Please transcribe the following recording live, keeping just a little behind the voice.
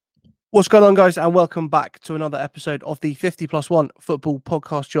What's going on, guys, and welcome back to another episode of the 50+1 football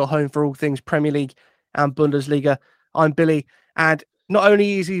podcast, your home for all things Premier League and Bundesliga. I'm Billy, and not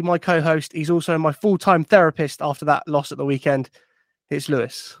only is he my co-host, he's also my full-time therapist after that loss at the weekend. It's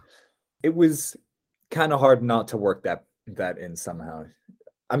Lewis. It was kind of hard not to work that in somehow.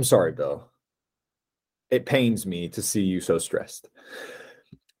 I'm sorry, Bill. It pains me to see you so stressed.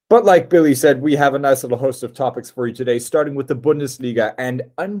 But like Billy said, we have a nice little host of topics for you today, starting with the Bundesliga and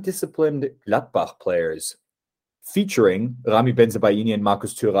undisciplined Gladbach players. Featuring Ramy Bensebaini and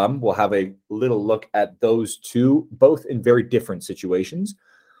Marcus Thuram, we'll have a little look at those two, both in very different situations.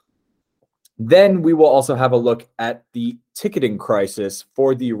 Then we will also have a look at the ticketing crisis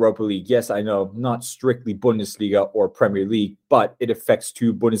for the Europa League. Yes, I know, not strictly Bundesliga or Premier League, but it affects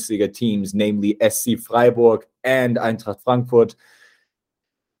two Bundesliga teams, namely SC Freiburg and Eintracht Frankfurt.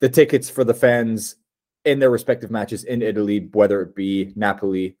 The tickets for the fans in their respective matches in Italy, whether it be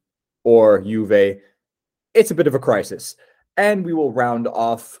Napoli or Juve, it's a bit of a crisis. And we will round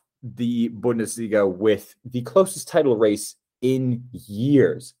off the Bundesliga with the closest title race in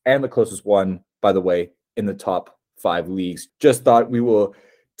years, and the closest one, by the way, in the top 5 leagues. Just thought we will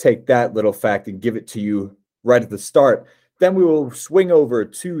take that little fact and give it to you right at the start. Then we will swing over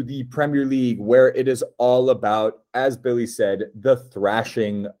to the Premier League, where it is all about, as Billy said, the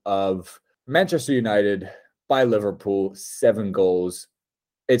thrashing of Manchester United by Liverpool, 7 goals.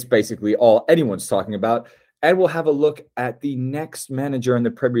 It's basically all anyone's talking about. And we'll have a look at the next manager in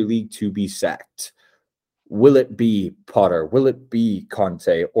the Premier League to be sacked. Will it be Potter? Will it be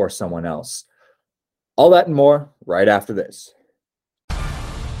Conte or someone else? All that and more right after this.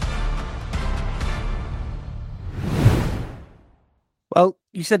 Well,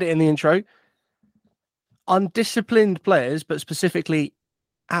 you said it in the intro. Undisciplined players, but specifically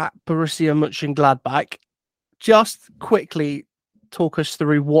at Borussia Mönchengladbach. Just quickly talk us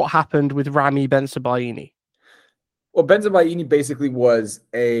through what happened with Ramy Bensebaini. Well, Bensebaini basically was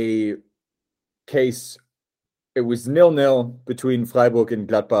a case. It was 0-0 between Freiburg and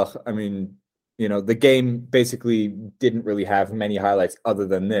Gladbach. I mean, the game basically didn't really have many highlights other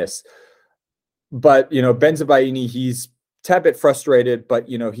than this. But, Bensebaini, he's a tad bit frustrated, but,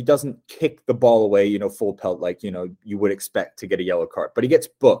 he doesn't kick the ball away, full pelt like, you would expect to get a yellow card. But he gets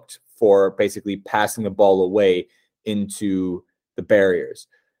booked for basically passing the ball away into the barriers.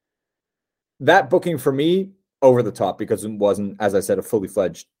 That booking for me, over the top, because it wasn't, as I said, a fully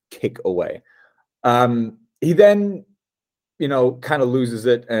fledged kick away. He then, kind of loses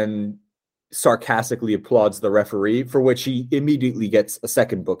it and sarcastically applauds the referee, for which he immediately gets a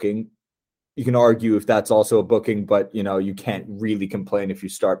second booking. You can argue if that's also a booking, but, you can't really complain if you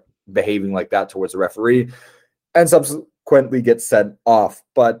start behaving like that towards the referee, and subsequently gets sent off.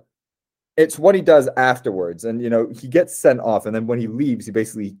 But it's what he does afterwards. And, he gets sent off, and then when he leaves, he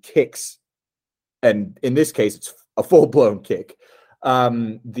basically kicks. And in this case, it's a full-blown kick.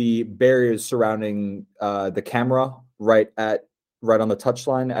 The barriers surrounding the camera right on the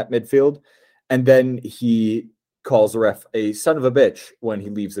touchline at midfield. And then he calls the ref a son of a bitch when he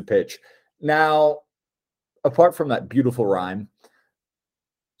leaves the pitch. Now, apart from that beautiful rhyme,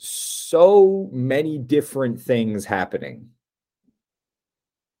 so many different things happening.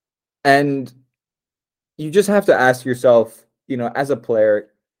 And you just have to ask yourself, as a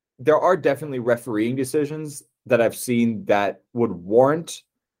player, there are definitely refereeing decisions that I've seen that would warrant,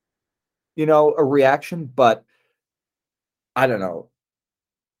 a reaction, but I don't know.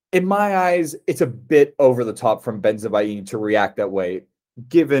 In my eyes, it's a bit over the top from Bensebaini to react that way,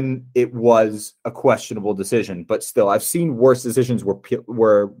 given it was a questionable decision. But still, I've seen worse decisions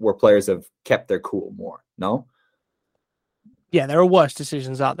where players have kept their cool more. No? Yeah, there are worse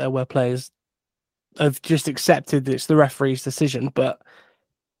decisions out there where players have just accepted it's the referee's decision, but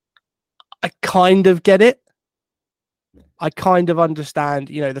I kind of get it. I kind of understand,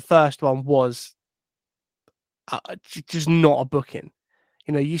 the first one was just not a booking.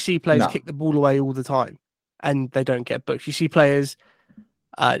 You see players kick the ball away all the time and they don't get booked. You see players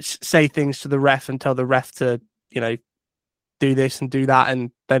say things to the ref and tell the ref to, do this and do that,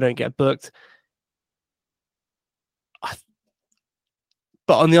 and they don't get booked.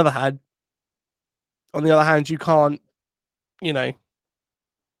 But on the other hand, you can't,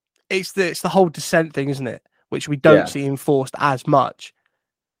 it's the whole dissent thing, isn't it? Which we don't see enforced as much,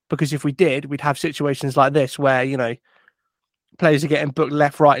 because if we did, we'd have situations like this where, players are getting booked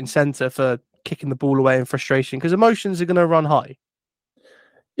left, right, and centre for kicking the ball away in frustration, because emotions are going to run high.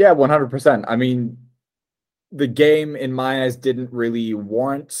 Yeah, 100%. I mean, the game, in my eyes, didn't really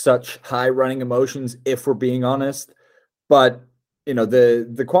warrant such high running emotions, if we're being honest. But,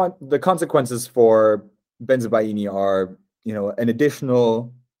 the consequences for Bensebaini are, an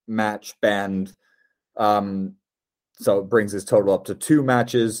additional match banned. So it brings his total up to 2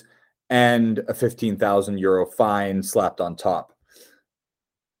 matches and a 15,000 euro fine slapped on top.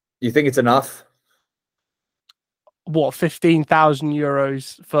 You think it's enough? What, 15,000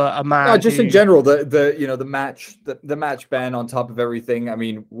 euros for a man? No, just in general, the match ban on top of everything. I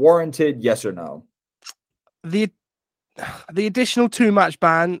mean, warranted, yes or no? The additional 2 match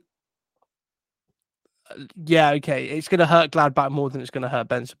ban, yeah, okay. It's going to hurt Gladbach more than it's going to hurt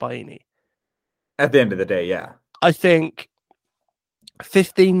Bensebaini. At the end of the day, yeah. I think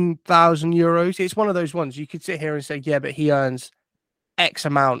 15,000 euros, it's one of those ones you could sit here and say, yeah, but he earns X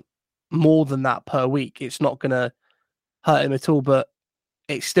amount more than that per week. It's not going to hurt him at all, but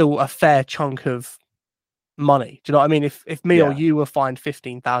it's still a fair chunk of money. Do you know what I mean? If me or you were fined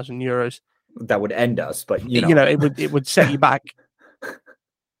 15,000 euros, that would end us, but it would set you back.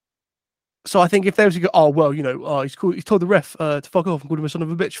 So I think if there was he's told the ref to fuck off and called him a son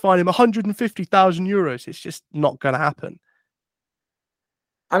of a bitch, fine him 150,000 euros. It's just not going to happen.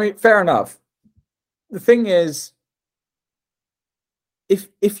 I mean, fair enough. The thing is,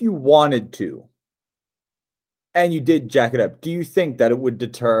 if you wanted to, and you did jack it up, do you think that it would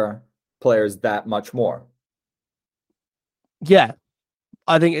deter players that much more? Yeah,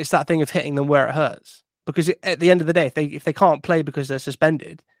 I think it's that thing of hitting them where it hurts. Because at the end of the day, if they can't play because they're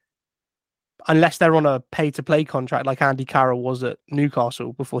suspended, unless they're on a pay-to-play contract like Andy Carroll was at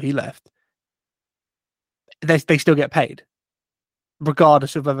Newcastle before he left, they still get paid,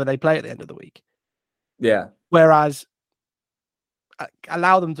 regardless of whether they play at the end of the week. Yeah. Whereas,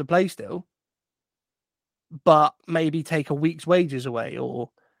 allow them to play still, but maybe take a week's wages away, or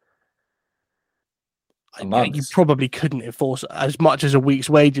you probably couldn't enforce as much as a week's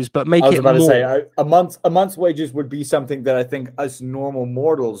wages, but make it more. I was about to say a month's wages would be something that I think us normal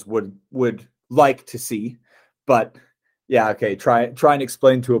mortals would like to see, but yeah, okay. Try and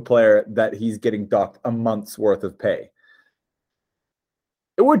explain to a player that he's getting docked a month's worth of pay.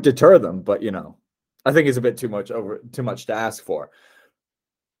 It would deter them, but I think it's a bit too much to ask for.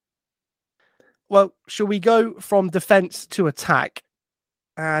 Well, shall we go from defense to attack?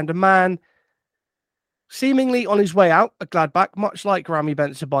 And a man seemingly on his way out at Gladbach, much like Rami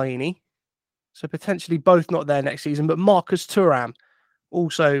Bensebaini, so potentially both not there next season, but Marcus Thuram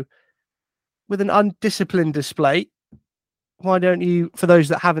also with an undisciplined display. Why don't you, for those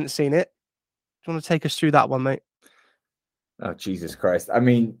that haven't seen it, do you want to take us through that one, mate? Oh, Jesus Christ. I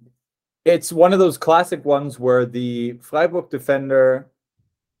mean, it's one of those classic ones where the Freiburg defender,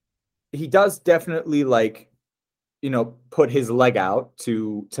 he does definitely put his leg out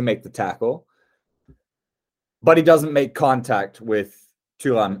to make the tackle, but he doesn't make contact with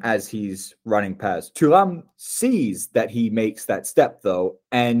Thuram as he's running past. Thuram sees that he makes that step though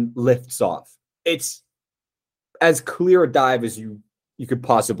and lifts off. It's as clear a dive as you could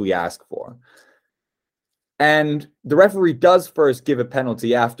possibly ask for. And the referee does first give a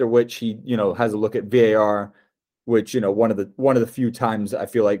penalty, after which he, has a look at VAR, which, one of the few times I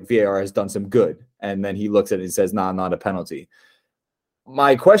feel like VAR has done some good. And then he looks at it and says, nah, not a penalty.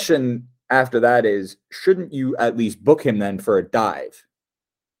 My question after that is, shouldn't you at least book him then for a dive?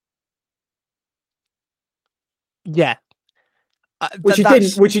 Yeah. Which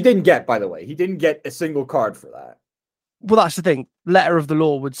he didn't get, by the way. He didn't get a single card for that. Well, that's the thing. Letter of the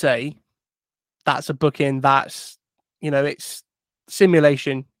law would say that's a booking. That's, it's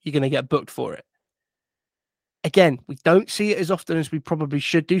simulation. You're going to get booked for it. Again, we don't see it as often as we probably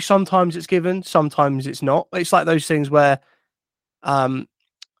should do. Sometimes it's given, sometimes it's not. It's like those things where a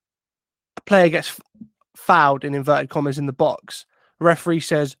player gets fouled in inverted commas in the box. Referee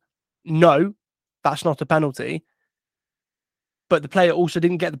says, no, that's not a penalty. But the player also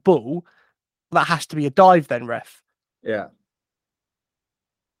didn't get the ball. That has to be a dive then, ref. Yeah.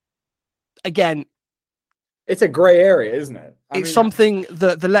 Again, it's a grey area, isn't it? It's something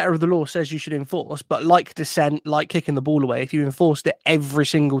that the letter of the law says you should enforce, but like dissent, like kicking the ball away, if you enforced it every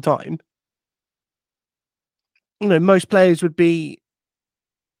single time, most players would be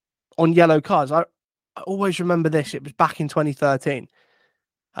on yellow cards. I always remember this. It was back in 2013.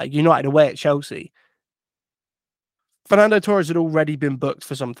 United away at Chelsea. Fernando Torres had already been booked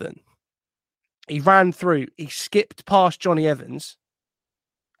for something. He ran through. He skipped past Johnny Evans.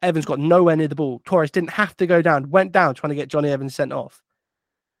 Evans got nowhere near the ball. Torres didn't have to go down. Went down trying to get Johnny Evans sent off.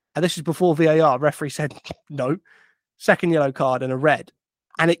 And this is before VAR. Referee said, no. Second yellow card and a red.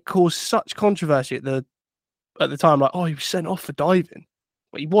 And it caused such controversy at the time. Like, he was sent off for diving.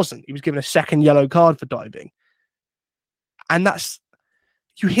 Well, he wasn't. He was given a second yellow card for diving. And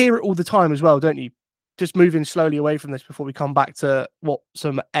you hear it all the time as well, don't you? Just moving slowly away from this before we come back to what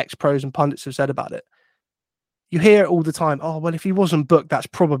some ex-pros and pundits have said about it. you hear it all the time. Oh, well, if he wasn't booked, that's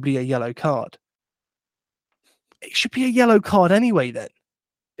probably a yellow card. It should be a yellow card anyway, then.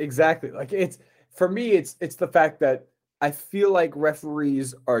 Exactly. Like for me, it's the fact that I feel like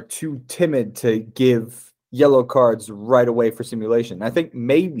referees are too timid to give yellow cards right away for simulation. I think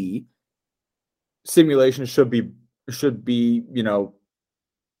maybe simulation should be,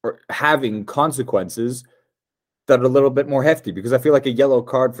 or having consequences that are a little bit more hefty, because I feel like a yellow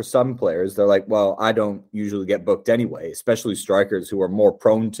card for some players, they're like, well, I don't usually get booked anyway, especially strikers who are more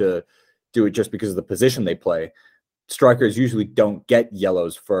prone to do it just because of the position they play. Strikers usually don't get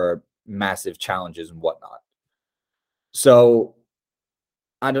yellows for massive challenges and whatnot. So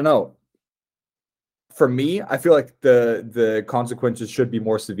I don't know. For me, I feel like the consequences should be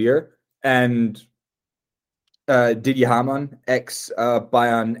more severe. And Didi Hamann, ex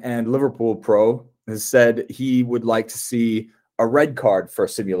Bayern and Liverpool pro, has said he would like to see a red card for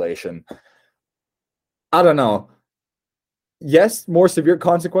simulation. I don't know. Yes, more severe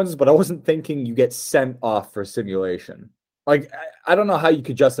consequences, but I wasn't thinking you get sent off for simulation. Like, I don't know how you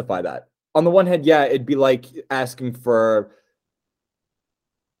could justify that. On the one hand, yeah, it'd be like asking for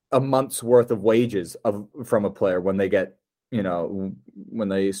a month's worth of wages from a player when they get, when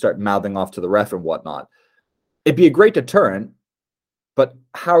they start mouthing off to the ref and whatnot. It'd be a great deterrent, but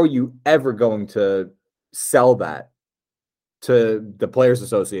how are you ever going to sell that to the Players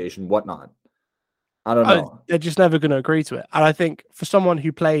Association, whatnot? I don't know. They're just never going to agree to it. And I think for someone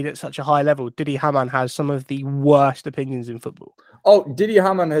who played at such a high level, Didi Hamann has some of the worst opinions in football. Oh, Didi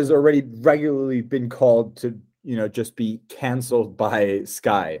Hamann has already regularly been called to, just be cancelled by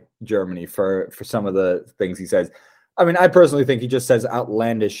Sky Germany for some of the things he says. I mean, I personally think he just says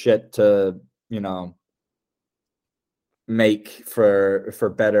outlandish shit to, make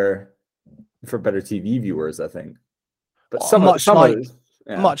for better TV viewers, I think. But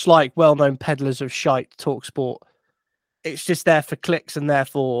much like well-known peddlers of shite talk sport, it's just there for clicks and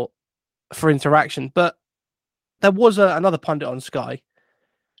therefore for interaction. But there was another pundit on Sky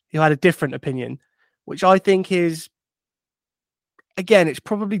who had a different opinion, which I think is, again, it's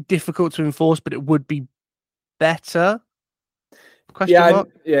probably difficult to enforce, but it would be better. I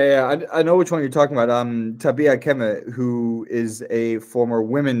know which one you're talking about. Tabea Kemme, who is a former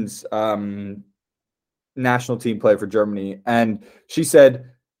women's national team player for Germany, and she said,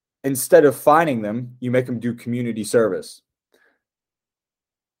 instead of fining them, you make them do community service.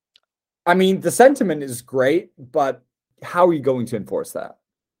 I mean, the sentiment is great, but how are you going to enforce that?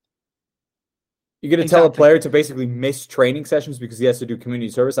 You're going to tell a player to basically miss training sessions because he has to do community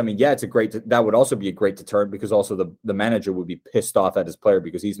service? I mean, yeah, that would also be a great deterrent, because also the manager would be pissed off at his player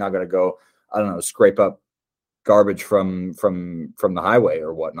because he's not going to go, I don't know, scrape up garbage from the highway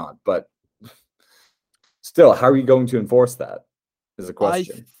or whatnot. But still, how are you going to enforce that is a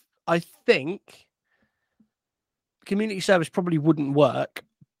question. I think community service probably wouldn't work,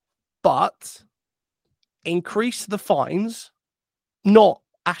 but increase the fines, not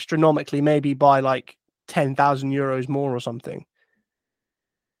astronomically, maybe by like 10,000 euros more or something,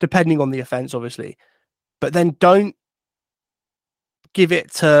 depending on the offense, obviously. But then don't give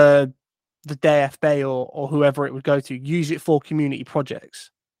it to the DFB or whoever it would go to. Use it for community projects.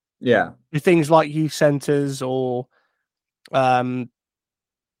 Yeah. Things like youth centers or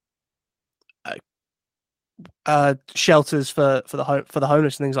shelters for the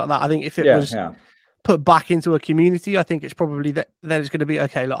homeless and things like that. I think if it was put back into a community, I think it's probably then it's going to be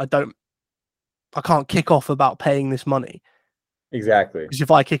okay. Look, I can't kick off about paying this money. Exactly. Because if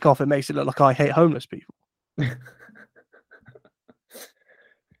I kick off, it makes it look like I hate homeless people.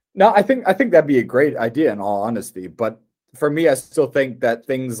 No, I think that'd be a great idea in all honesty. But for me, I still think that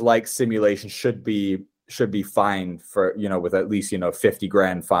things like simulation should be fined for, with at least, 50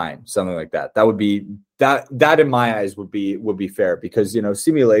 grand fine, something like that. That would be that in my eyes would be fair, because,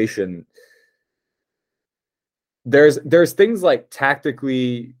 simulation, there's things like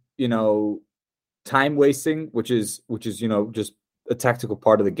tactically, time wasting, which is, just a tactical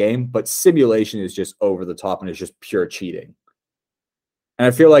part of the game, but simulation is just over the top and it's just pure cheating. And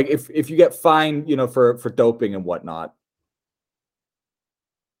I feel like if you get fined, for doping and whatnot,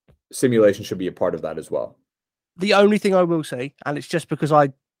 simulation should be a part of that as well. The only thing I will say, and it's just because I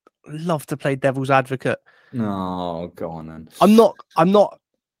love to play devil's advocate. No, go on then. I'm not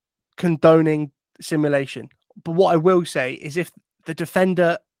condoning simulation, but what I will say is if the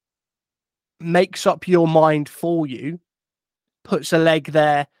defender makes up your mind for you, puts a leg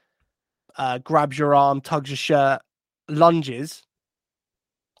there, grabs your arm, tugs your shirt, lunges,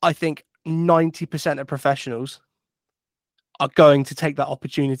 I think 90% of professionals are going to take that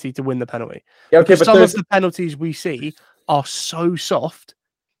opportunity to win the penalty. Yeah, okay, but some of the penalties we see are so soft.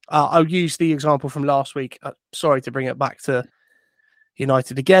 I'll use the example from last week. Sorry to bring it back to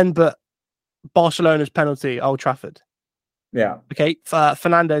United again, but Barcelona's penalty, Old Trafford. Yeah. Okay,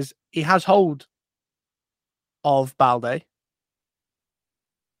 Fernandes, he has hold of Balde,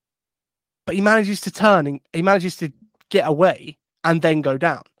 but he manages to turn and he manages to get away and then go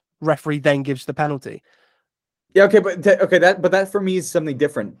down. Referee then gives the penalty. Yeah, okay, that for me is something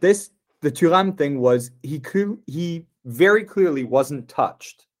different. The Thuram thing was he very clearly wasn't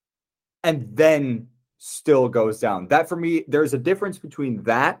touched and then still goes down. That for me, there's a difference between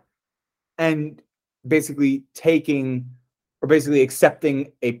that and basically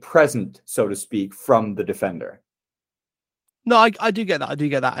accepting a present, so to speak, from the defender. No, I do get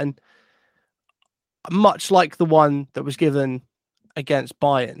that. And much like the one that was given against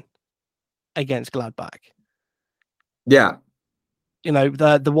Bayern, against Gladbach. Yeah. You know,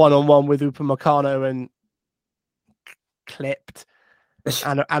 the one-on-one with Upamecano and clipped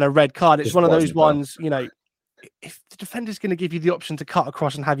and a red card. It's one of those ones, you know, if the defender's going to give you the option to cut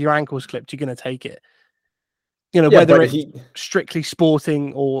across and have your ankles clipped, you're going to take it. You know, whether it's strictly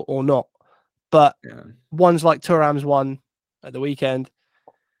sporting or not. But ones like Thuram's one at the weekend,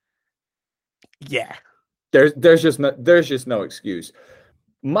 yeah. There's just no excuse.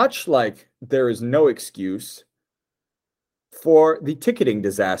 Much like there is no excuse for the ticketing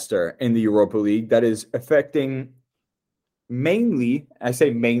disaster in the Europa League that is affecting mainly, I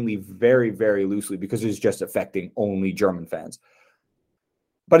say mainly very, very loosely because it's just affecting only German fans.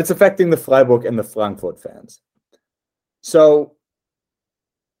 But it's affecting the Freiburg and the Frankfurt fans. So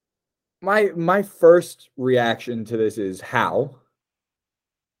my first reaction to this is how?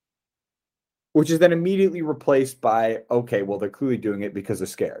 Which is then immediately replaced by, okay, well, they're clearly doing it because they're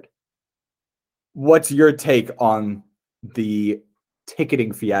scared. What's your take on the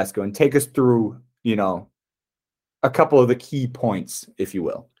ticketing fiasco? And take us through, you know, a couple of the key points, if you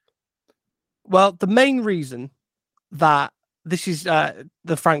will. Well, the main reason that this is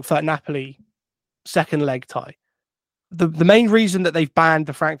the Frankfurt-Napoli second leg tie, the main reason that they've banned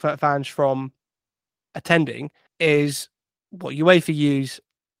the Frankfurt fans from attending is what UEFA use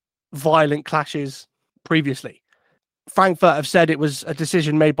violent clashes previously. Frankfurt have said it was a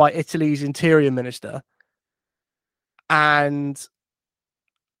decision made by Italy's interior minister. And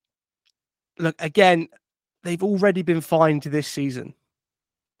look, again, they've already been fined this season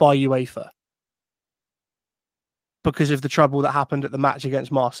by UEFA because of the trouble that happened at the match against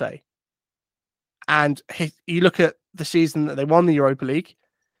Marseille. And you look at the season that they won the Europa League,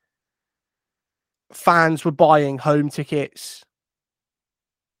 fans were buying home tickets.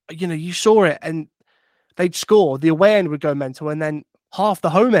 You know, you saw it and they'd score. The away end would go mental and then half the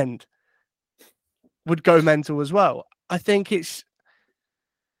home end would go mental as well. I think it's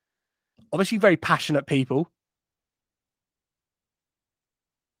obviously very passionate people,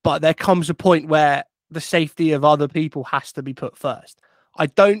 but there comes a point where the safety of other people has to be put first. I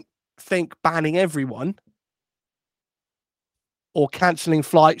don't think banning everyone or cancelling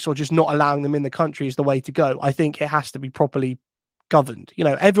flights or just not allowing them in the country is the way to go. I think it has to be properly governed. You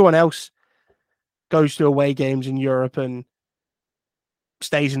know, everyone else goes to away games in Europe and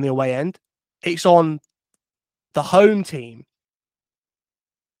stays in the away end. It's on the home team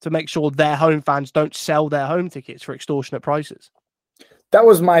to make sure their home fans don't sell their home tickets for extortionate prices. That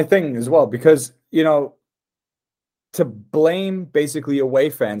was my thing as well, because, you know, to blame basically away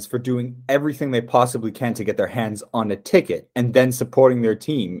fans for doing everything they possibly can to get their hands on a ticket and then supporting their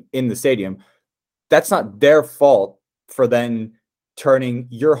team in the stadium, that's not their fault for then turning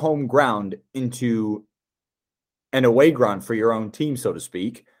your home ground into an away ground for your own team, so to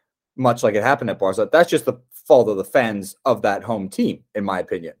speak, much like it happened at Barca. That's just the fault of the fans of that home team, in my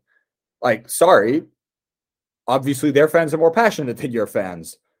opinion. Like, sorry, obviously their fans are more passionate than your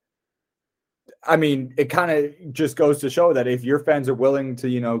fans. I mean, it kind of just goes to show that if your fans are willing to,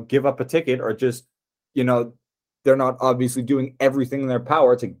 you know, give up a ticket or just, you know, they're not obviously doing everything in their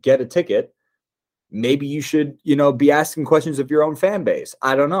power to get a ticket, maybe you should, you know, be asking questions of your own fan base.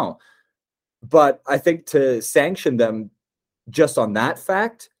 I don't know. But I think to sanction them just on that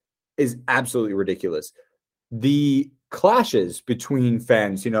fact is absolutely ridiculous. The clashes between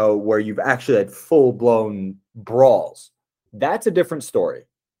fans, you know, where you've actually had full-blown brawls, that's a different story.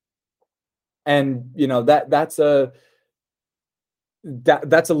 And, you know, that's a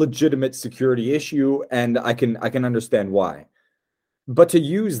legitimate security issue, and I can understand why. But to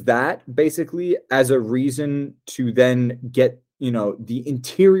use that basically as a reason to then get, you know, the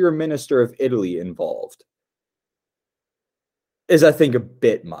interior minister of Italy involved is, I think, a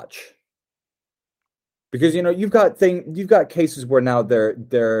bit much. Because, you know, you've got cases where now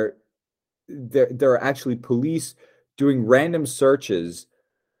there are actually police doing random searches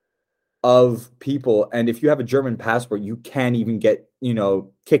of people. And if you have a German passport, you can't even get,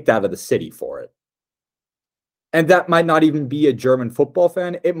 kicked out of the city for it. And that might not even be a German football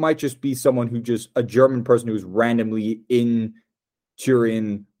fan. It might just be someone a German person who's randomly in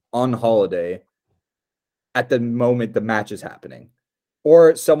Turin on holiday at the moment the match is happening.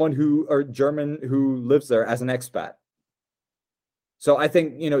 Or someone German who lives there as an expat. So I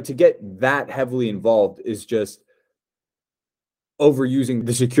think, to get that heavily involved is just overusing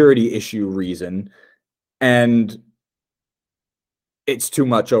the security issue reason. And it's too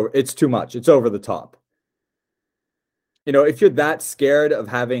much. It's too much. It's over the top. If you're that scared of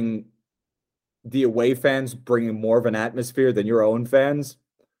having the away fans bringing more of an atmosphere than your own fans,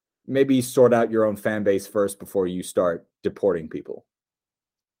 maybe sort out your own fan base first before you start deporting people.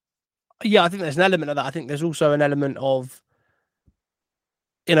 Yeah, I think there's an element of that. I think there's also an element of,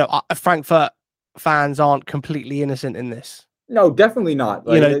 Frankfurt fans aren't completely innocent in this. No, definitely not.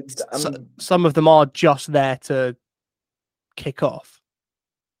 Some of them are just there to kick off.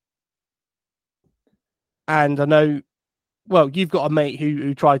 And I know, well, you've got a mate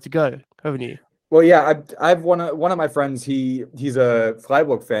who tried to go, haven't you? Well, yeah, I've one of my friends. He's a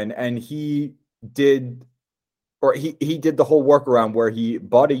Freiburg fan, and he did the whole workaround where he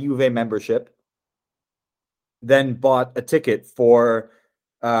bought a Juve membership, then bought a ticket for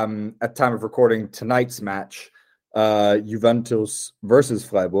at time of recording tonight's match, Juventus versus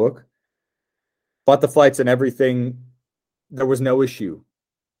Freiburg. Bought the flights and everything. There was no issue.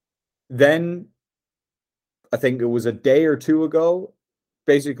 Then, I think it was a day or two ago,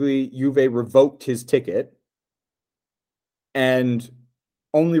 basically Juve revoked his ticket and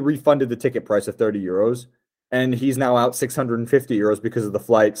only refunded the ticket price of 30 euros. And he's now out 650 euros because of the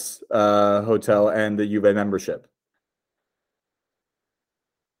flights, hotel, and the Juve membership.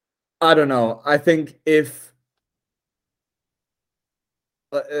 I don't know. I think if,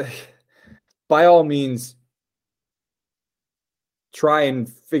 by all means, try and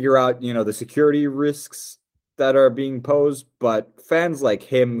figure out, the security risks that are being posed, but fans like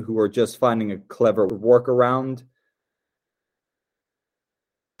him who are just finding a clever workaround,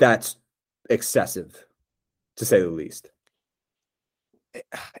 that's excessive, to say the least. It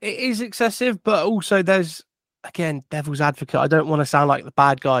is excessive, but also there's, again, devil's advocate. I don't want to sound like the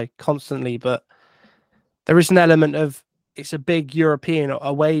bad guy constantly, but there is an element of, it's a big European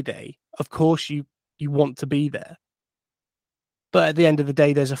away day. Of course, you want to be there. But at the end of the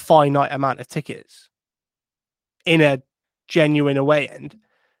day, there's a finite amount of tickets in a genuine away end.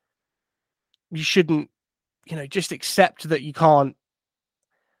 You shouldn't, just accept that you can't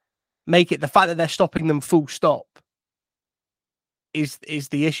make it. The fact that they're stopping them full stop is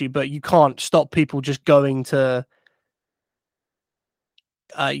the issue, but you can't stop people just going to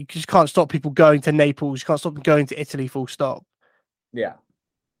you just can't stop people going to Naples. You can't stop them going to Italy full stop. Yeah.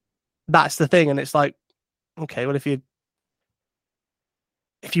 That's the thing. And it's like, okay, well, if you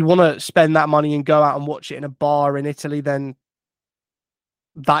want to spend that money and go out and watch it in a bar in Italy, then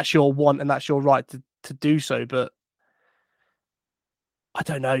that's your want and that's your right to do so. But I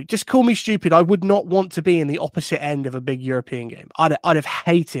don't know. Just call me stupid. I would not want to be in the opposite end of a big European game. I'd have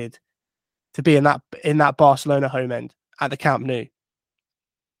hated to be in that Barcelona home end at the Camp Nou.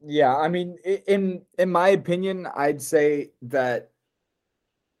 Yeah, I mean, in my opinion, I'd say that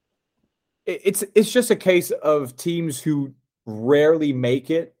it's just a case of teams who rarely make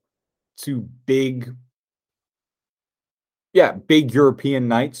it to big European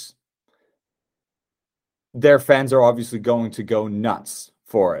nights. Their fans are obviously going to go nuts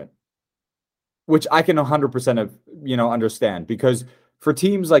for it, which I can 100% understand, because for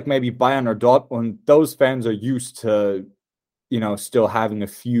teams like maybe Bayern or Dortmund, those fans are used to still having a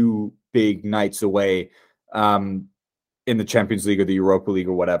few big nights away in the Champions League or the Europa League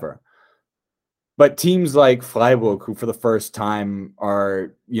or whatever. But teams like Freiburg, who for the first time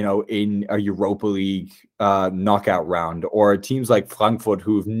are, in a Europa League knockout round, or teams like Frankfurt,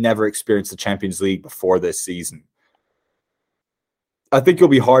 who've never experienced the Champions League before this season, I think you'll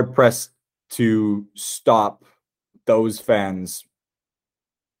be hard pressed to stop those fans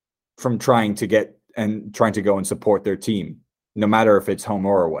from trying to go and support their team, no matter if it's home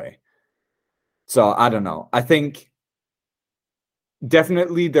or away. So I don't know. I think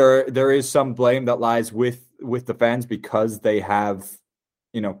definitely there is some blame that lies with the fans because they have,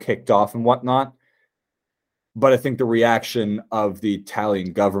 kicked off and whatnot. But I think the reaction of the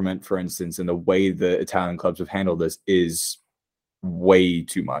Italian government, for instance, and the way the Italian clubs have handled this is way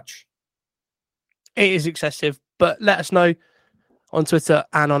too much. It is excessive, but let us know on Twitter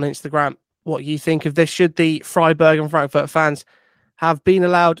and on Instagram what you think of this. Should the Freiburg and Frankfurt fans have been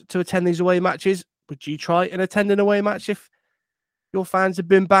allowed to attend these away matches? Would you try and attend an away match if your fans have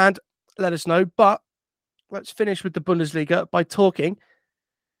been banned? let us know. But let's finish with the Bundesliga by talking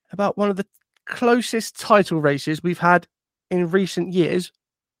about one of the closest title races we've had in recent years.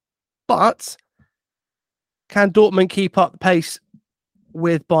 But can Dortmund keep up the pace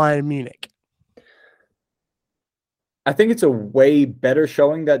with Bayern Munich? I think it's a way better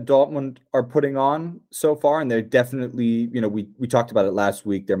showing that Dortmund are putting on so far. And they're definitely, we talked about it last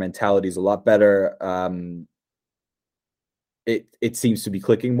week. Their mentality is a lot better. It seems to be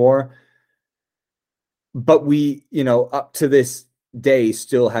clicking more. But we, up to this day,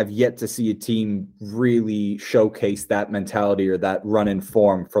 still have yet to see a team really showcase that mentality or that run in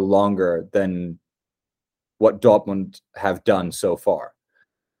form for longer than what Dortmund have done so far.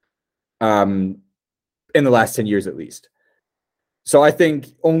 In the last 10 years, at least. So I think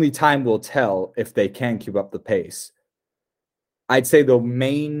only time will tell if they can keep up the pace. I'd say the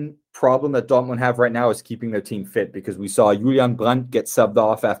main problem that Dortmund have right now is keeping their team fit, because we saw Julian Brandt get subbed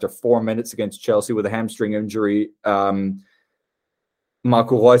off after 4 minutes against Chelsea with a hamstring injury. Marco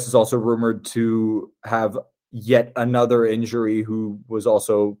Reus is also rumored to have yet another injury, who was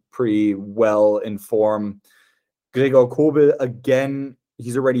also pretty well in form. Gregor Kobel, again,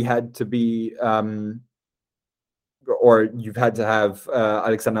 he's already had to be... or you've had to have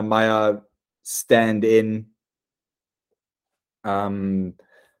Alexander Meyer stand in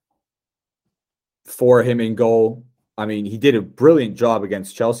for him in goal. I mean, he did a brilliant job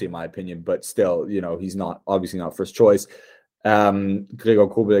against Chelsea, in my opinion, but still, he's obviously not first choice. Gregor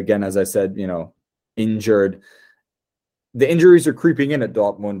Kobel, again, as I said, injured. The injuries are creeping in at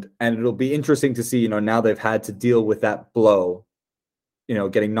Dortmund, and it'll be interesting to see, now they've had to deal with that blow,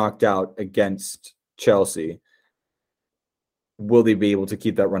 getting knocked out against Chelsea. Will they be able to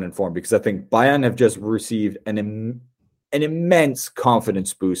keep that run in form? Because I think Bayern have just received an immense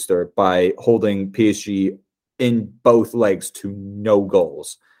confidence booster by holding PSG in both legs to no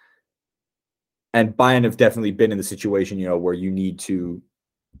goals. And Bayern have definitely been in the situation, where you need to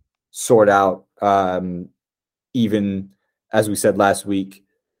sort out, even as we said last week,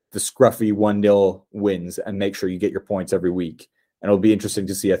 the scruffy 1-0 wins and make sure you get your points every week. And it'll be interesting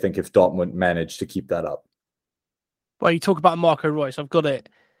to see, I think, if Dortmund manage to keep that up. Well, you talk about Marco Reus. I've got it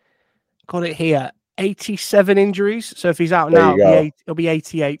here. 87 injuries. So if he's out now, it'll be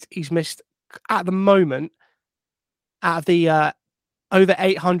 88. He's missed at the moment, out of the over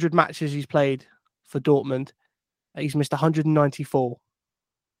 800 matches he's played for Dortmund, he's missed 194.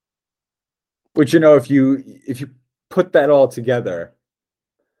 Which, if you put that all together,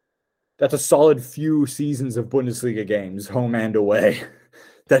 that's a solid few seasons of Bundesliga games, home and away,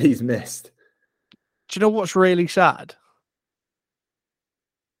 that he's missed. Do you know what's really sad?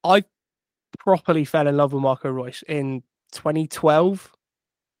 I properly fell in love with Marco Reus in 2012.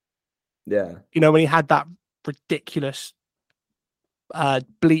 Yeah. When he had that ridiculous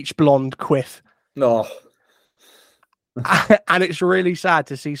bleach blonde quiff. No. And it's really sad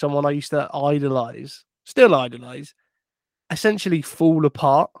to see someone I used to still idolize, essentially fall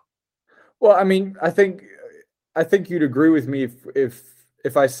apart. Well, I mean, I think you'd agree with me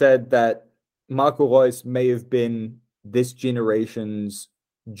if I said that Marco Reus may have been this generation's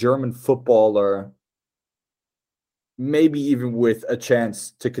German footballer, maybe even with a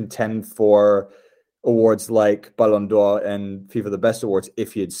chance to contend for awards like Ballon d'Or and FIFA the Best awards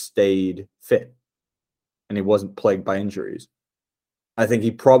if he had stayed fit and he wasn't plagued by injuries. I think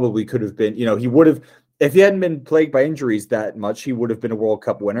he probably could have been, he would have, if he hadn't been plagued by injuries that much, he would have been a World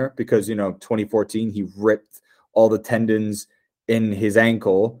Cup winner, because, 2014, he ripped all the tendons in his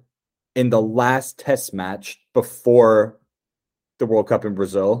ankle in the last test match before the World Cup in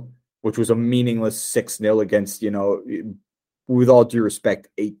Brazil, which was a meaningless 6-0 against, with all due respect,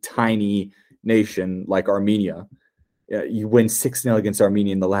 a tiny nation like Armenia. You win 6-0 against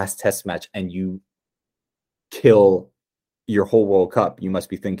Armenia in the last test match and you kill your whole World Cup. You must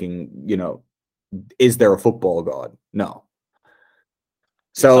be thinking, is there a football god? No.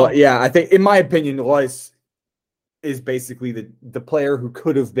 So, yeah, I think, in my opinion, Reus is basically the player who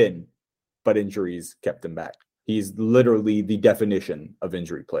could have been, but injuries kept him back. He's literally the definition of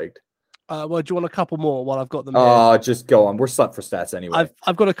injury plagued. Well, do you want a couple more while I've got them? Just go on. We're set for stats anyway.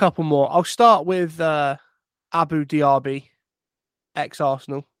 I've got a couple more. I'll start with Abu Diaby,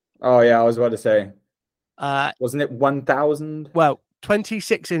 ex-Arsenal. Oh, yeah, I was about to say. Wasn't it 1,000? Well,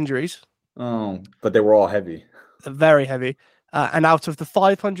 26 injuries. Oh, but they were all heavy. Very heavy. And out of the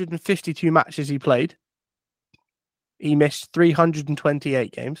 552 matches he played, he missed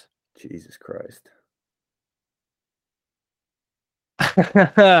 328 games. Jesus Christ.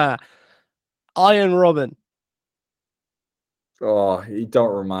 Iron Robin. Oh, you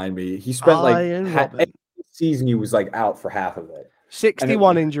don't remind me. He spent season he was like out for half of it.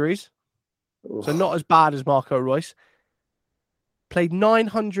 61 injuries. So not as bad as Marco Reus. Played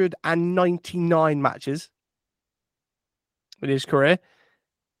 999 matches in his career.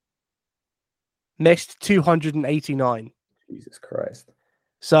 Missed 289. Jesus Christ.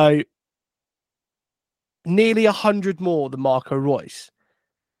 So nearly 100 more than Marco Reus.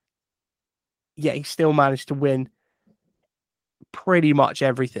 Yet he still managed to win pretty much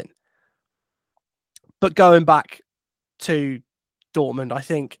everything. But going back to Dortmund, I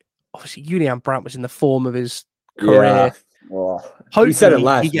think obviously Julian Brandt was in the form of his career. Yeah. Well, Hopefully we said it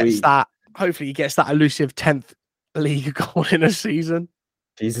last he gets week. that. Hopefully he gets that elusive 10th league goal in a season.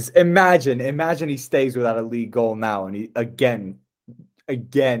 Jesus, imagine he stays without a league goal now, and he again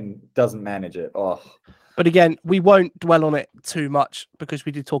doesn't manage it. Oh, but again, we won't dwell on it too much because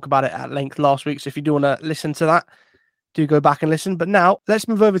we did talk about it at length last week. So if you do want to listen to that, do go back and listen. But now let's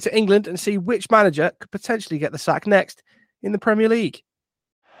move over to England and see which manager could potentially get the sack next in the Premier League.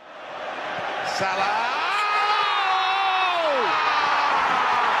 Salah.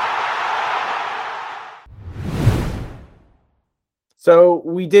 so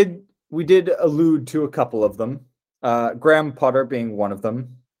we did allude to a couple of them. Graham Potter being one of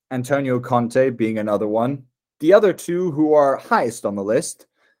them, Antonio Conte being another one. The other two who are highest on the list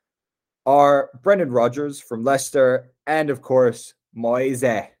are Brendan Rodgers from Leicester and, of course,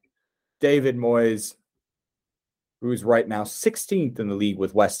 David Moyes, who's right now 16th in the league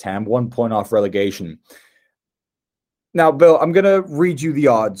with West Ham, 1 point off relegation. Now, Bill, I'm going to read you the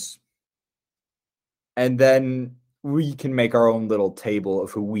odds, and then we can make our own little table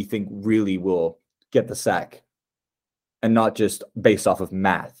of who we think really will get the sack, and not just based off of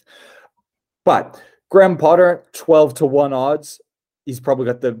math. But Graham Potter, 12-1 odds. He's probably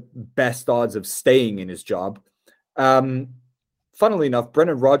got the best odds of staying in his job. Funnily enough,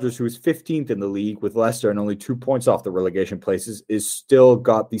 Brendan Rodgers, who is 15th in the league with Leicester and only 2 points off the relegation places, is still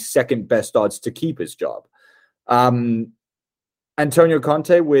got the second best odds to keep his job. Antonio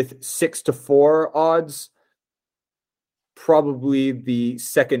Conte with 6-4 odds, probably the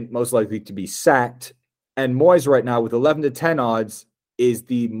second most likely to be sacked. And Moyes right now with 11-10 odds is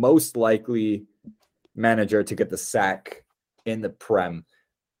the most likely manager to get the sack in the Prem.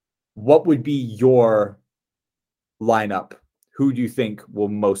 What would be your lineup? Who do you think will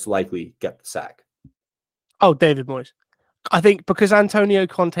most likely get the sack? Oh, David Moyes. I think because Antonio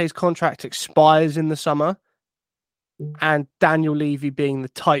Conte's contract expires in the summer and Daniel Levy being the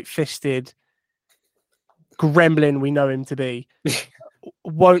tight-fisted gremlin we know him to be,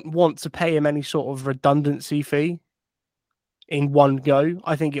 won't want to pay him any sort of redundancy fee in one go.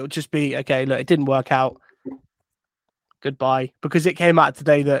 I think it'll just be, okay, look, it didn't work out. Goodbye. Because it came out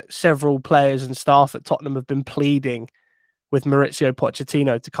today that several players and staff at Tottenham have been pleading with Maurizio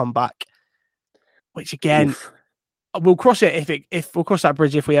Pochettino to come back, which again, we'll cross it if we'll cross that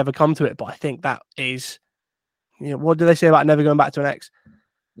bridge if we ever come to it. But I think that is, what do they say about never going back to an ex?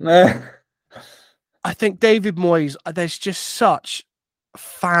 I think David Moyes, there's just such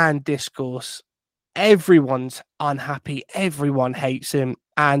fan discourse. Everyone's unhappy. Everyone hates him.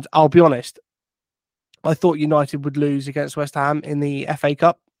 And I'll be honest, I thought United would lose against West Ham in the FA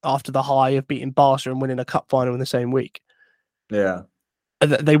Cup after the high of beating Barca and winning a cup final in the same week. Yeah.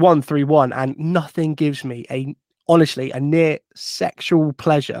 They won 3-1, and nothing gives me honestly a near sexual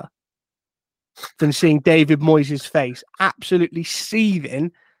pleasure than seeing David Moyes' face absolutely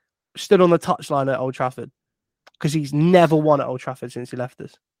seething stood on the touchline at Old Trafford, because he's never won at Old Trafford since he left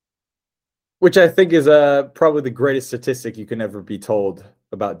us. Which I think is probably the greatest statistic you can ever be told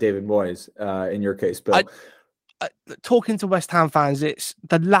about David Moyes, in your case, Bill. Talking to West Ham fans, it's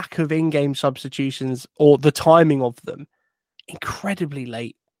the lack of in-game substitutions or the timing of them incredibly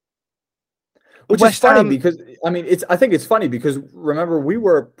late. Which is funny because, I think it's funny because, remember, we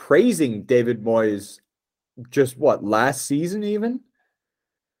were praising David Moyes just, last season even?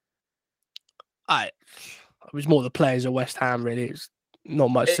 It was more the players at West Ham, really. It's not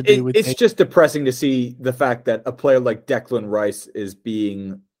much to do with it. It's just depressing to see the fact that a player like Declan Rice is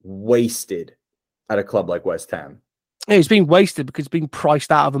being wasted at a club like West Ham. Yeah, he's being wasted because he's being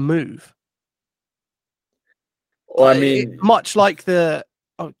priced out of a move. Well, much like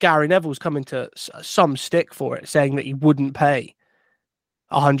Gary Neville's coming to some stick for it, saying that he wouldn't pay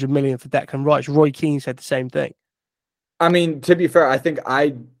 100 million for Declan Rice. Roy Keane said the same thing. To be fair, I think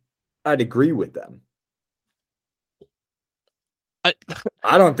I'd agree with them.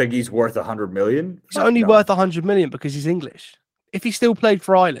 I don't think he's worth 100 million. He's only worth 100 million because he's English. If he still played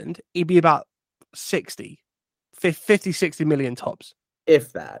for Ireland, he'd be about 50, 60 million tops.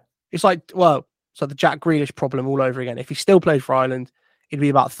 If that. It's like, so the Jack Grealish problem all over again. If he still played for Ireland, he'd be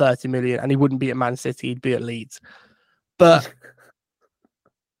about 30 million, and he wouldn't be at Man City, he'd be at Leeds. But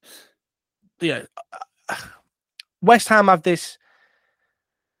West Ham have this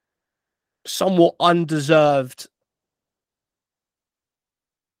somewhat undeserved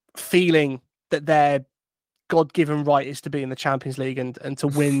feeling that their God-given right is to be in the Champions League and to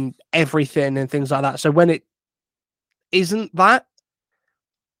win everything and things like that. So when it isn't that,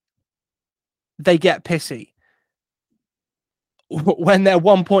 they get pissy. When they're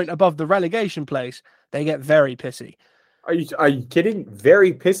 1 point above the relegation place, they get very pissy. Are you kidding?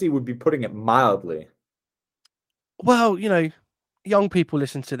 Very pissy would be putting it mildly. Well, young people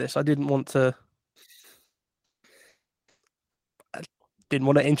listen to this. I didn't want to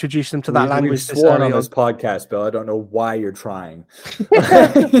introduce them to that language. We've sworn on this podcast, Bill. I don't know why you're trying.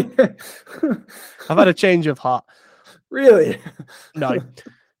 I've had a change of heart. Really? No.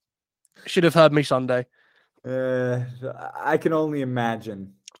 Should have heard me Sunday. I can only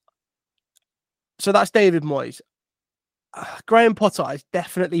imagine. So that's David Moyes. Graham Potter has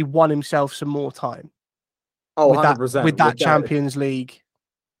definitely won himself some more time. Oh, with 100%. With that Champions League.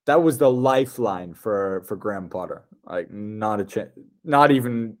 That was the lifeline for Graham Potter. Like, not a chance. Not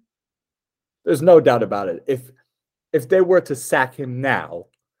even. There's no doubt about it. If they were to sack him now.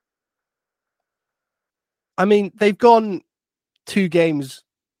 I mean, they've gone 2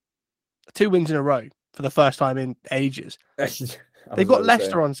 wins in a row for the first time in ages. They've got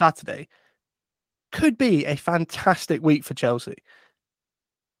Leicester on Saturday. Could be a fantastic week for Chelsea.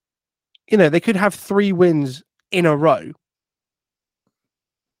 They could have 3 wins in a row.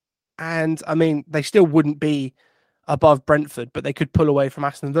 And, I mean, they still wouldn't be above Brentford, but they could pull away from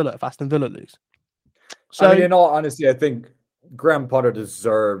Aston Villa if Aston Villa lose. So, I mean, in all honesty, I think Graham Potter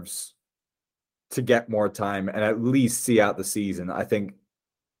deserves to get more time and at least see out the season. I think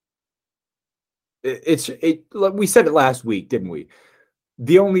we said it last week, didn't we?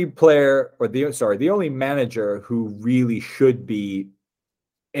 The only the only manager who really should be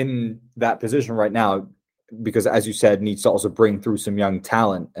in that position right now, because as you said, needs to also bring through some young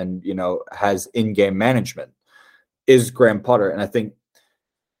talent and, has in-game management, is Graham Potter. And I think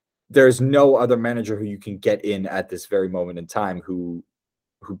there's no other manager who you can get in at this very moment in time who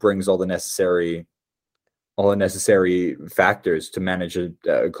brings all the necessary factors to manage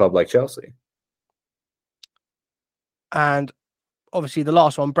a club like Chelsea. And obviously the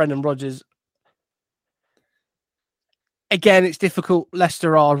last one, Brendan Rodgers. Again, it's difficult.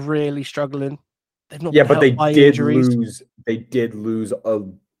 Leicester are really struggling. They've not but they did injuries. lose. They did lose a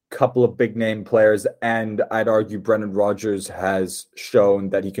couple of big name players, and I'd argue Brendan Rodgers has shown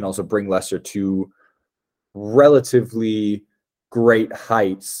that he can also bring Leicester to relatively great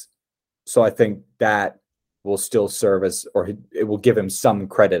heights. So I think that will still serve as, or it will give him some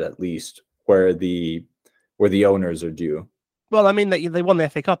credit at least where the owners are due. Well, I mean, they won the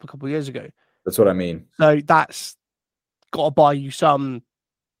FA Cup a couple of years ago. That's what I mean. So that's got to buy you some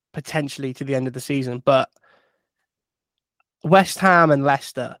potentially to the end of the season. But West Ham and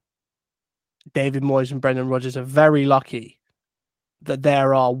Leicester, David Moyes and Brendan Rodgers are very lucky that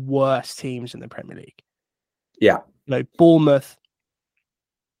there are worse teams in the Premier League. Yeah. Bournemouth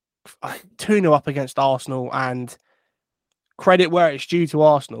 2-0 up against Arsenal, and credit where it's due to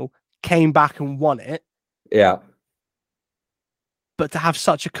Arsenal, came back and won it. Yeah. But to have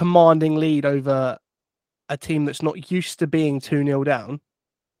such a commanding lead over a team that's not used to being 2-0 down,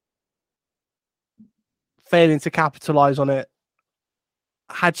 failing to capitalise on it.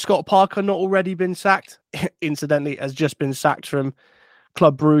 Had Scott Parker not already been sacked, incidentally, has just been sacked from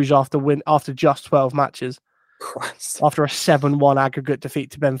Club Brugge after just 12 matches. Christ. After a 7-1 aggregate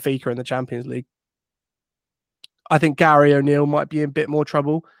defeat to Benfica in the Champions League. I think Gary O'Neill might be in a bit more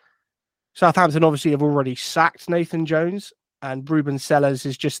trouble. Southampton obviously have already sacked Nathan Jones, and Ruben Sellers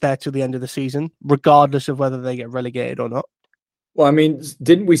is just there till the end of the season, regardless of whether they get relegated or not. Well, I mean,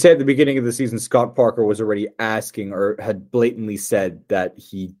 didn't we say at the beginning of the season, Scott Parker was already asking or had blatantly said that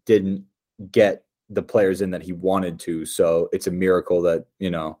he didn't get the players in that he wanted to. So it's a miracle that,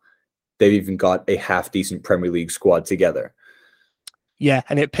 they've even got a half-decent Premier League squad together. Yeah,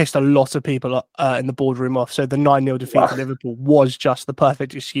 and it pissed a lot of people in the boardroom off. So the 9-0 defeat to Liverpool was just the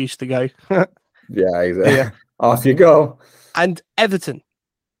perfect excuse to go. Yeah, exactly. Yeah. Off you go. And Everton,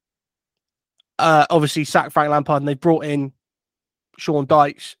 obviously sacked Frank Lampard, and they brought in Sean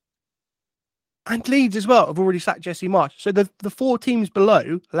Dykes. And Leeds as well have already sacked Jesse Marsch. So the 4 teams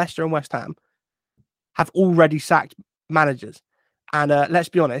below, Leicester and West Ham, have already sacked managers. And let's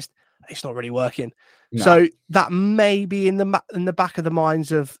be honest, it's not really working. No. So that may be in the back of the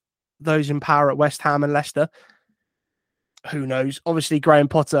minds of those in power at West Ham and Leicester. Who knows? Obviously, Graham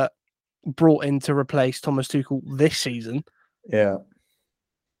Potter brought in to replace Thomas Tuchel this season. Yeah.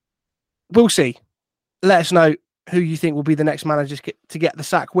 We'll see. Let us know who you think will be the next manager to get the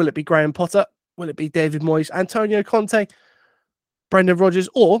sack. Will it be Graham Potter? Will it be David Moyes, Antonio Conte, Brendan Rodgers,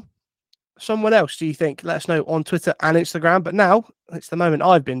 or someone else, do you think? Let us know on Twitter and Instagram. But now, it's the moment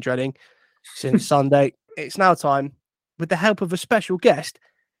I've been dreading since Sunday. It's now time, with the help of a special guest,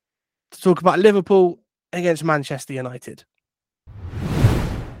 to talk about Liverpool against Manchester United.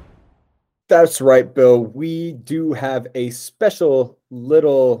 That's right, Bill. We do have a special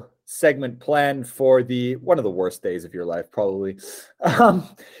little segment planned for one of the worst days of your life, probably.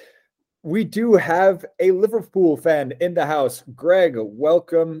 We do have a Liverpool fan in the house. Greg,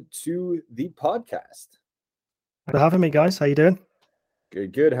 welcome to the podcast. Thanks for having me, guys. How you doing?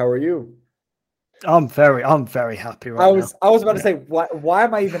 Good. How are you? I'm very happy right now. I was about to say, why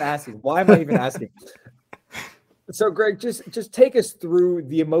am I even asking? Why am I even asking? So, Greg, just take us through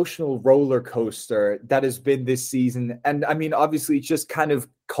the emotional roller coaster that has been this season. And I mean, obviously, it's just kind of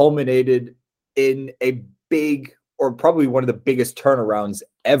culminated in a big, or probably one of the biggest turnarounds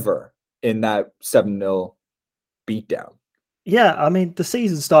ever in that 7-0 beatdown. Yeah, I mean, the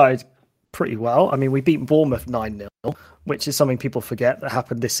season started pretty well. I mean, we beat Bournemouth 9-0, which is something people forget that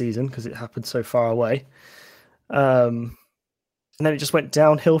happened this season because it happened so far away. And then it just went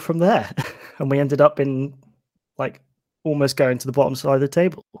downhill from there. And we ended up in almost going to the bottom side of the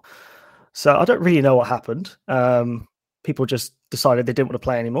table. So I don't really know what happened. People just decided they didn't want to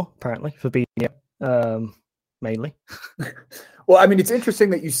play anymore, apparently, Fabinho, mainly. Well, I mean, it's interesting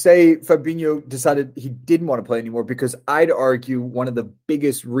that you say Fabinho decided he didn't want to play anymore, because I'd argue one of the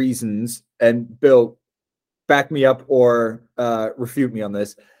biggest reasons, and Bill, back me up or refute me on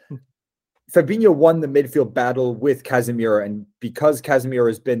this, Fabinho won the midfield battle with Casemiro, and because Casemiro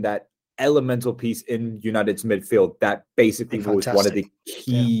has been that elemental piece in United's midfield, that basically was one of the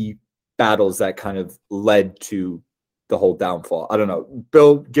key battles that kind of led to the whole downfall. I don't know.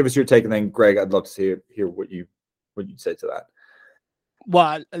 Bill, give us your take, and then Greg, I'd love to hear what you'd say to that.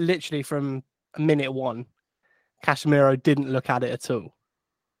 Well, literally from minute one, Casemiro didn't look at it at all.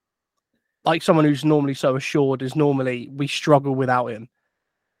 Like someone who's normally so assured we struggle without him.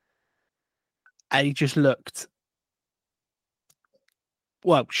 And he just looked,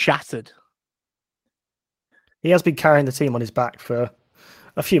 shattered. He has been carrying the team on his back for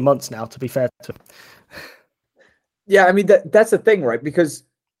a few months now, to be fair to him. Yeah, I mean, that's the thing, right? Because,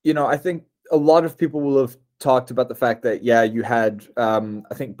 I think a lot of people will have talked about the fact that, you had,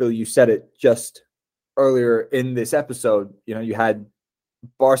 I think, Bill, you said it just earlier in this episode, you had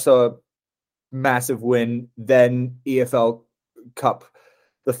Barca, massive win, then EFL Cup,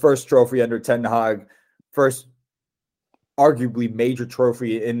 the first trophy under Ten Hag, first arguably major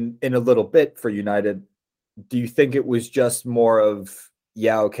trophy in a little bit for United. Do you think it was just more of,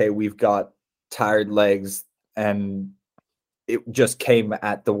 we've got tired legs and it just came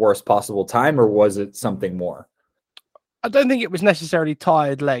at the worst possible time, or was it something more? I don't think it was necessarily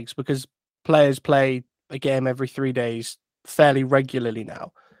tired legs, because players play a game every 3 days fairly regularly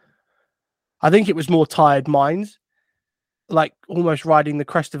now. I think it was more tired minds, like almost riding the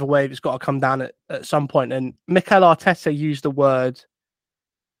crest of a wave. It's got to come down at some point. And Mikel Arteta used the word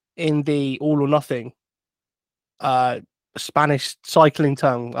in the All or Nothing Spanish cycling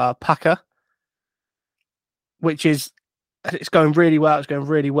term, paca, which is, it's going really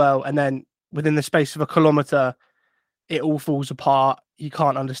well. And then within the space of a kilometre, it all falls apart. You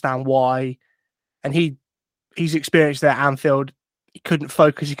can't understand why. And he's experienced that at Anfield. He couldn't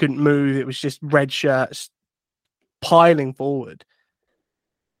focus. He couldn't move. It was just red shirts piling forward.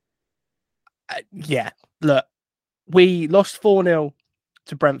 Look, we lost 4-0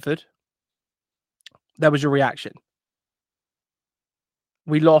 to Brentford. There was a reaction.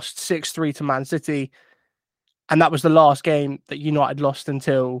 We lost 6-3 to Man City. And that was the last game that United lost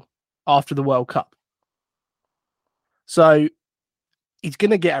until after the World Cup. So he's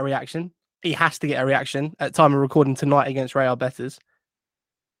going to get a reaction. He has to get a reaction at time of recording tonight against Real Betis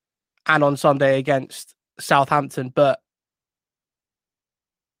and on Sunday against Southampton. But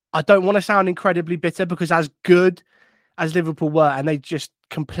I don't want to sound incredibly bitter, because as good as Liverpool were, and they just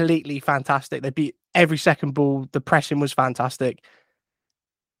completely fantastic. They beat every second ball. The pressing was fantastic.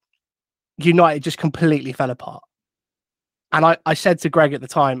 United just completely fell apart. And I said to Greg at the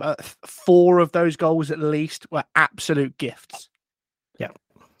time, 4 of those goals at least were absolute gifts.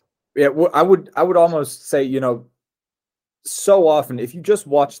 Yeah, well, I would almost say, so often, if you just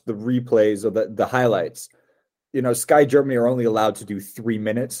watch the replays or the highlights, Sky Germany are only allowed to do 3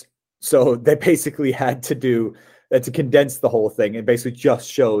 minutes. So they basically had to condense the whole thing and basically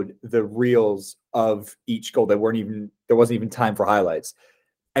just showed the reels of each goal. There wasn't even time for highlights.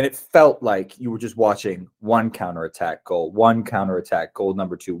 And it felt like you were just watching one counterattack goal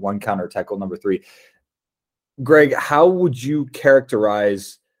number 2, one counterattack goal number 3. Greg, how would you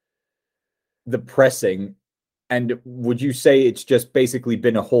characterize the pressing? And would you say it's just basically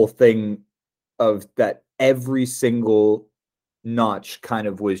been a whole thing of that every single notch kind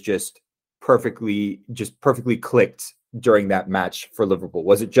of was just perfectly clicked during that match for Liverpool?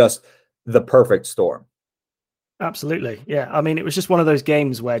 Was it just the perfect storm? Absolutely. Yeah. I mean, it was just one of those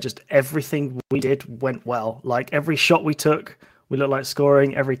games where just everything we did went well. Like every shot we took, we looked like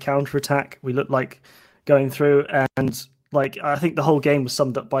scoring. Every counter attack, we looked like going through. And like, I think the whole game was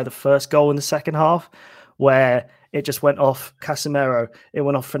summed up by the first goal in the second half, where it just went off Casemiro, it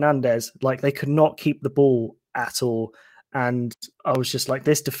went off Fernandes. Like they could not keep the ball at all. And I was just like,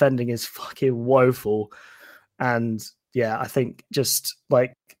 this defending is fucking woeful. And yeah, I think just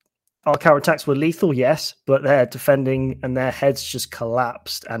like, our counterattacks were lethal, yes, but their defending and their heads just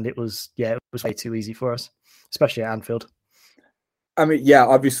collapsed, and it was way too easy for us, especially at Anfield. I mean, yeah,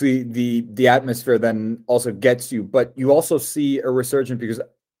 obviously the atmosphere then also gets you, but you also see a resurgence because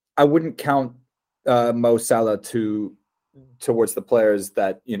I wouldn't count Mo Salah towards the players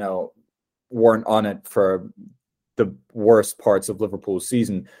that weren't on it for the worst parts of Liverpool's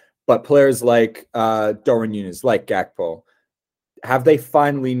season, but players like Darwin Núñez, like Gakpo. Have they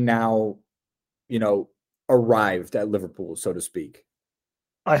finally now, arrived at Liverpool, so to speak?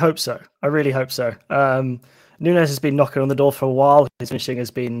 I hope so. I really hope so. Núñez has been knocking on the door for a while. His finishing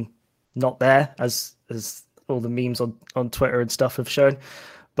has been not there, as all the memes on Twitter and stuff have shown.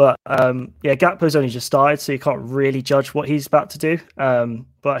 But Gakpo's only just started, so you can't really judge what he's about to do.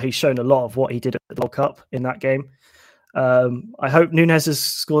 But he's shown a lot of what he did at the World Cup in that game. I hope Núñez has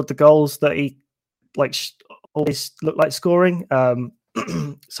scored the goals that he always looked like scoring.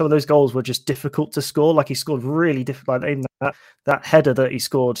 Some of those goals were just difficult to score. Like he scored really difficult. Like that header that he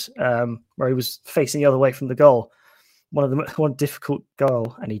scored, where he was facing the other way from the goal, one difficult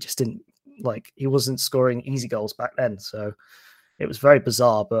goal, and he just didn't he wasn't scoring easy goals back then. So it was very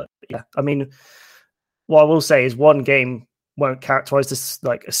bizarre. But yeah, I mean, what I will say is one game won't characterize this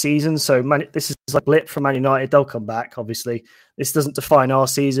like a season. So this is like a blip from Man United. They'll come back. Obviously, this doesn't define our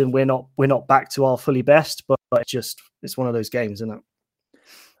season. We're not back to our fully best, but it's one of those games, isn't it?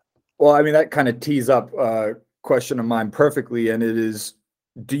 Well, I mean, that kind of tees up a question of mine perfectly, and it is: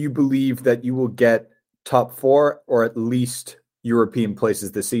 do you believe that you will get top 4 or at least European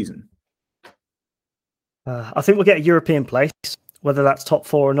places this season? I think we'll get a European place. Whether that's top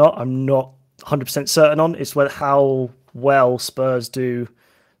 4 or not, I'm not 100% certain on. It's how well Spurs do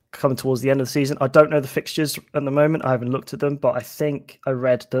coming towards the end of the season. I don't know the fixtures at the moment. I haven't looked at them, but I think I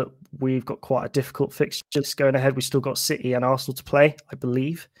read that we've got quite a difficult fixtures going ahead. We've still got City and Arsenal to play, I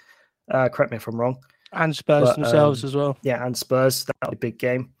believe. Correct me if I'm wrong. And Spurs themselves as well. Yeah, and Spurs. That'll be a big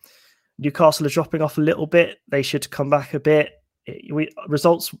game. Newcastle are dropping off a little bit. They should come back a bit.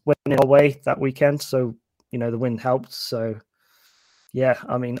 Results went in our way that weekend, so the win helped. So yeah,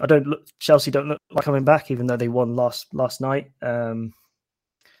 I mean, Chelsea don't look like coming back, even though they won last night. But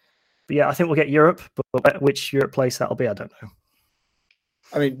yeah, I think we'll get Europe, but which Europe place that'll be, I don't know.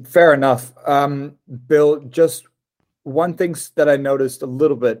 I mean, fair enough. Bill, just one thing that I noticed a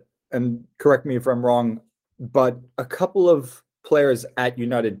little bit, and correct me if I'm wrong, but a couple of players at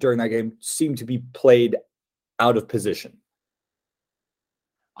United during that game seemed to be played out of position.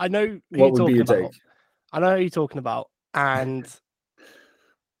 I know what would be your take. I know who you're talking about, and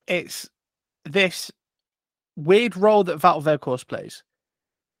it's this weird role that Wout Weghorst plays.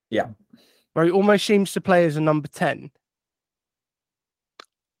 Yeah. Where he almost seems to play as a number 10.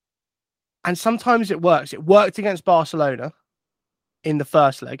 And sometimes it works. It worked against Barcelona in the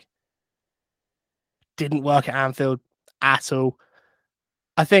first leg. Didn't work at Anfield at all.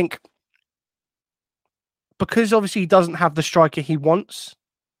 I think because obviously he doesn't have the striker he wants,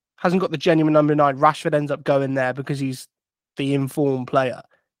 hasn't got the genuine number 9, Rashford ends up going there because he's the informed player.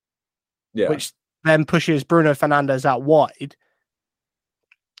 Yeah. Which then pushes Bruno Fernandes out wide.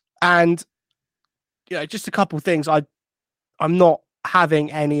 And just a couple of things. I'm not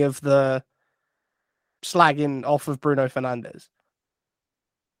having any of the slagging off of Bruno Fernandes.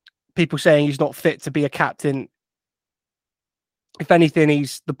 People saying he's not fit to be a captain. If anything,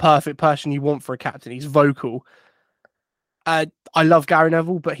 he's the perfect person you want for a captain. He's vocal. I love Gary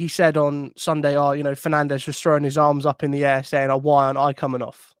Neville, but he said on Sunday, Fernandes was throwing his arms up in the air saying, why aren't I coming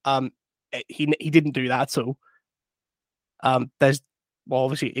off? He didn't do that at all.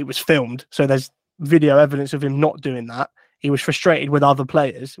 Obviously it was filmed, so there's video evidence of him not doing that. He was frustrated with other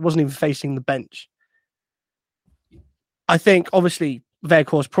players. It wasn't even facing the bench. I think, obviously,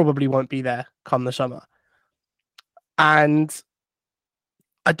 Weghorst probably won't be there come the summer. And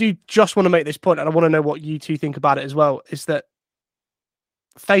I do just want to make this point, and I want to know what you two think about it as well, is that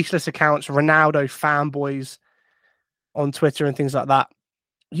faceless accounts, Ronaldo fanboys, on Twitter and things like that,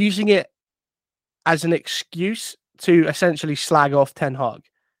 using it as an excuse to essentially slag off Ten Hag,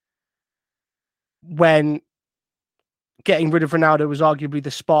 when getting rid of Ronaldo was arguably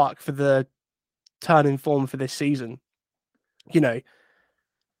the spark for the turn in form for this season. You know,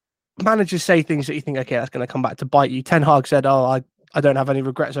 managers say things that you think, okay, that's going to come back to bite you. Ten Hag said, I don't have any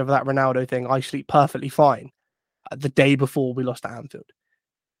regrets over that Ronaldo thing. I sleep perfectly fine. The day before we lost at Anfield.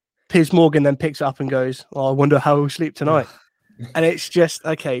 Piers Morgan then picks it up and goes, I wonder how he'll sleep tonight. And it's just,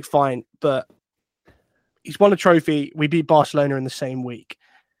 okay, fine. But he's won a trophy. We beat Barcelona in the same week.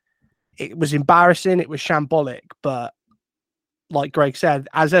 It was embarrassing. It was shambolic. But like Greg said,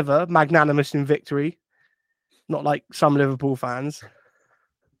 as ever, magnanimous in victory. Not like some Liverpool fans.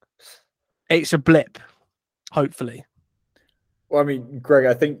 It's a blip, hopefully. Well, I mean, Greg,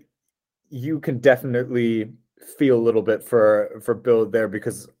 I think you can definitely feel a little bit for Bill there,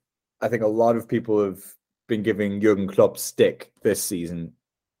 because I think a lot of people have been giving Jurgen Klopp stick this season.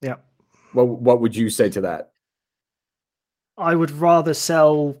 Yeah. What would you say to that? I would rather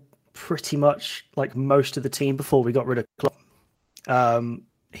sell pretty much like most of the team before we got rid of Klopp.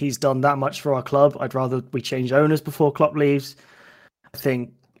 He's done that much for our club. I'd rather we change owners before Klopp leaves. I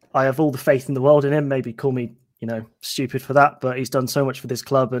think I have all the faith in the world in him. Maybe call me, stupid for that, but he's done so much for this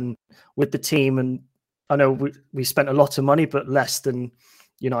club and with the team. And I know we spent a lot of money, but less than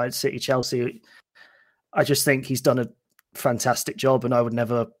United, City, Chelsea. I just think he's done a fantastic job, and I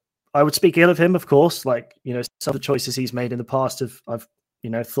would speak ill of him, of course. Like, some of the choices he's made in the past I've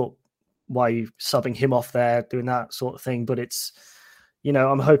thought, why are you subbing him off there, doing that sort of thing? But it's,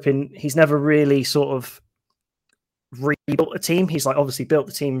 I'm hoping he's never really sort of rebuilt a team. He's like obviously built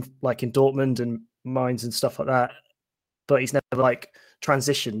the team like in Dortmund and Mainz and stuff like that, but he's never like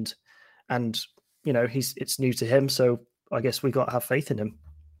transitioned, and it's new to him. So I guess we got to have faith in him.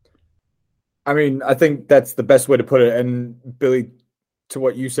 I mean, I think that's the best way to put it. And Billy, to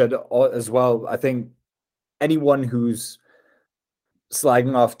what you said as well, I think anyone who's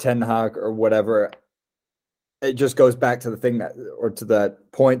slagging off Ten Hag or whatever, it just goes back to the thing to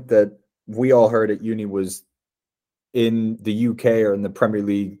that point that we all heard at uni was, in the UK or in the Premier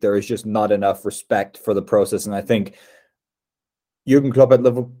League, there is just not enough respect for the process. And I think Jurgen Klopp at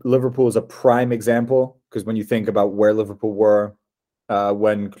Liverpool is a prime example, because when you think about where Liverpool were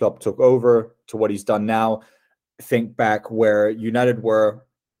when Klopp took over to what he's done now, think back where United were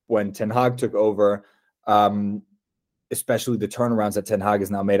when Ten Hag took over, especially the turnarounds that Ten Hag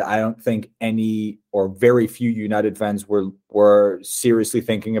has now made. I don't think any or very few United fans were seriously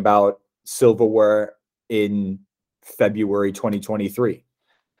thinking about silverware in February 2023.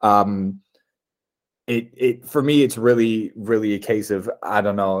 It for me, it's really, really a case of, I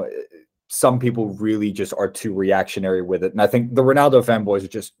don't know, some people really just are too reactionary with it. And I think the Ronaldo fanboys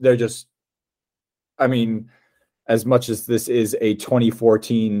are I mean, as much as this is a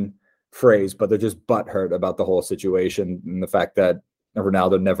 2014 phrase, but they're just butthurt about the whole situation and the fact that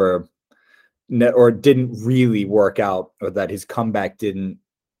Ronaldo didn't really work out, or that his comeback didn't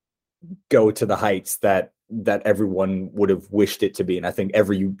go to the heights that everyone would have wished it to be. And I think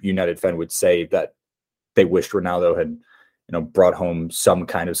every United fan would say that they wished Ronaldo had, brought home some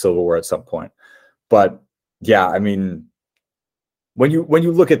kind of silverware at some point. But yeah, I mean, when you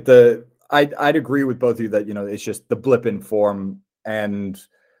look at I'd agree with both of you that, it's just the blip in form. And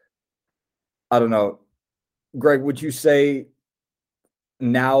I don't know, Greg, would you say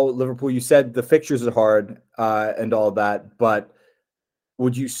now Liverpool, you said the fixtures are hard and all that, but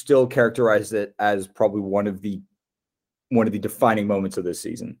would you still characterize it as probably one of the defining moments of this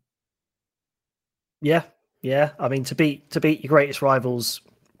season? Yeah. I mean, to beat your greatest rivals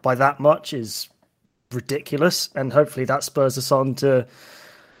by that much is ridiculous, and hopefully that spurs us on to,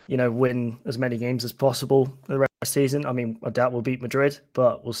 win as many games as possible the rest of the season. I mean, I doubt we'll beat Madrid,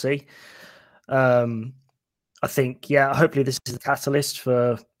 but we'll see. I think, hopefully this is the catalyst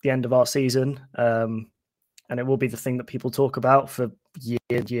for the end of our season, and it will be the thing that people talk about for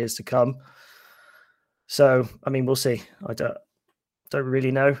years to come. So, I mean, we'll see. I don't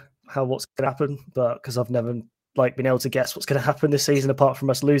really know what's going to happen, but because I've never been able to guess what's going to happen this season apart from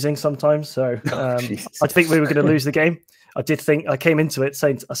us losing sometimes. So I think we were going to lose the game. I came into it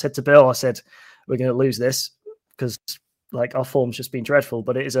saying, I said to Bill, we're going to lose this because our form's just been dreadful,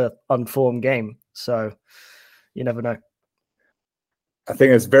 but it is a unformed game. So you never know. I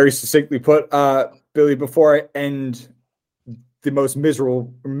think it's very succinctly put. Billy, before I end the most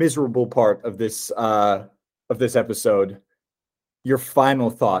miserable part of this episode, your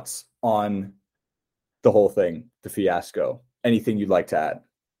final thoughts on the whole thing, the fiasco. Anything you'd like to add?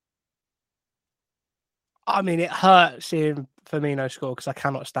 I mean, it hurts seeing Firmino score because I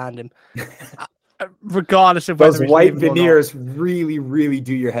cannot stand him. regardless of those whether he's white leaving or not. veneers really, really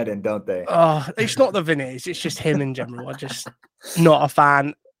do your head in, don't they? It's not the veneers, it's just him in general. I'm just not a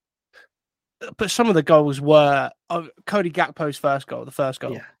fan. But some of the goals were Cody Gakpo's first goal. The first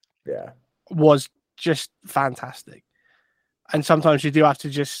goal Yeah. was just fantastic. And sometimes you do have to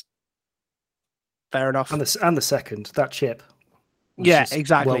just fair enough. And the second, that chip. Yeah,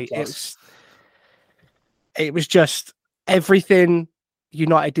 exactly. It was just everything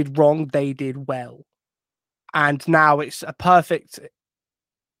United did wrong, they did well. And now it's a perfect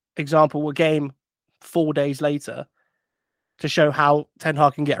example, a game 4 days later, to show how Ten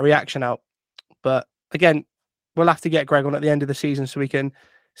Hag can get a reaction out. But again, we'll have to get Greg on at the end of the season so we can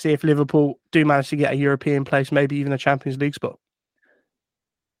see if Liverpool do manage to get a European place, maybe even a Champions League spot.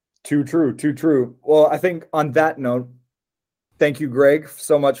 Too true. Well, I think on that note, thank you, Greg,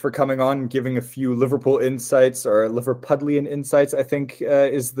 so much for coming on and giving a few Liverpool insights, or Liverpudlian insights, I think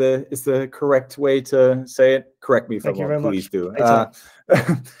is the correct way to say it. Correct me if I'm wrong, please do.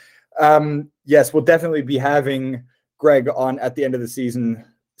 Yes, we'll definitely be having Greg on at the end of the season,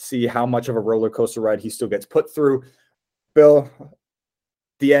 see how much of a roller coaster ride he still gets put through. Bill,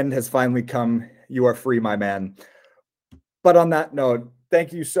 the end has finally come. You are free, my man. But on that note,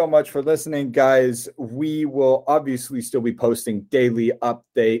 thank you so much for listening, guys. We will obviously still be posting daily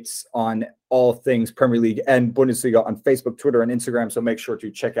updates on all things Premier League and Bundesliga on Facebook, Twitter, and Instagram. So make sure to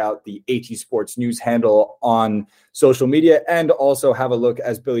check out the AT Sports News handle on social media, and also have a look,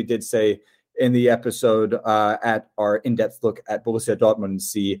 as Billy did say in the episode, at our in-depth look at Borussia Dortmund, and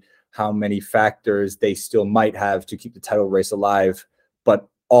see how many factors they still might have to keep the title race alive. But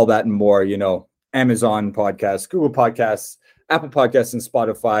all that and more, Amazon Podcasts, Google Podcasts, Apple Podcasts, and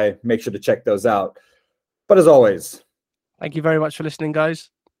Spotify. Make sure to check those out. But as always, thank you very much for listening, guys.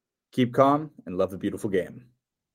 Keep calm and love the beautiful game.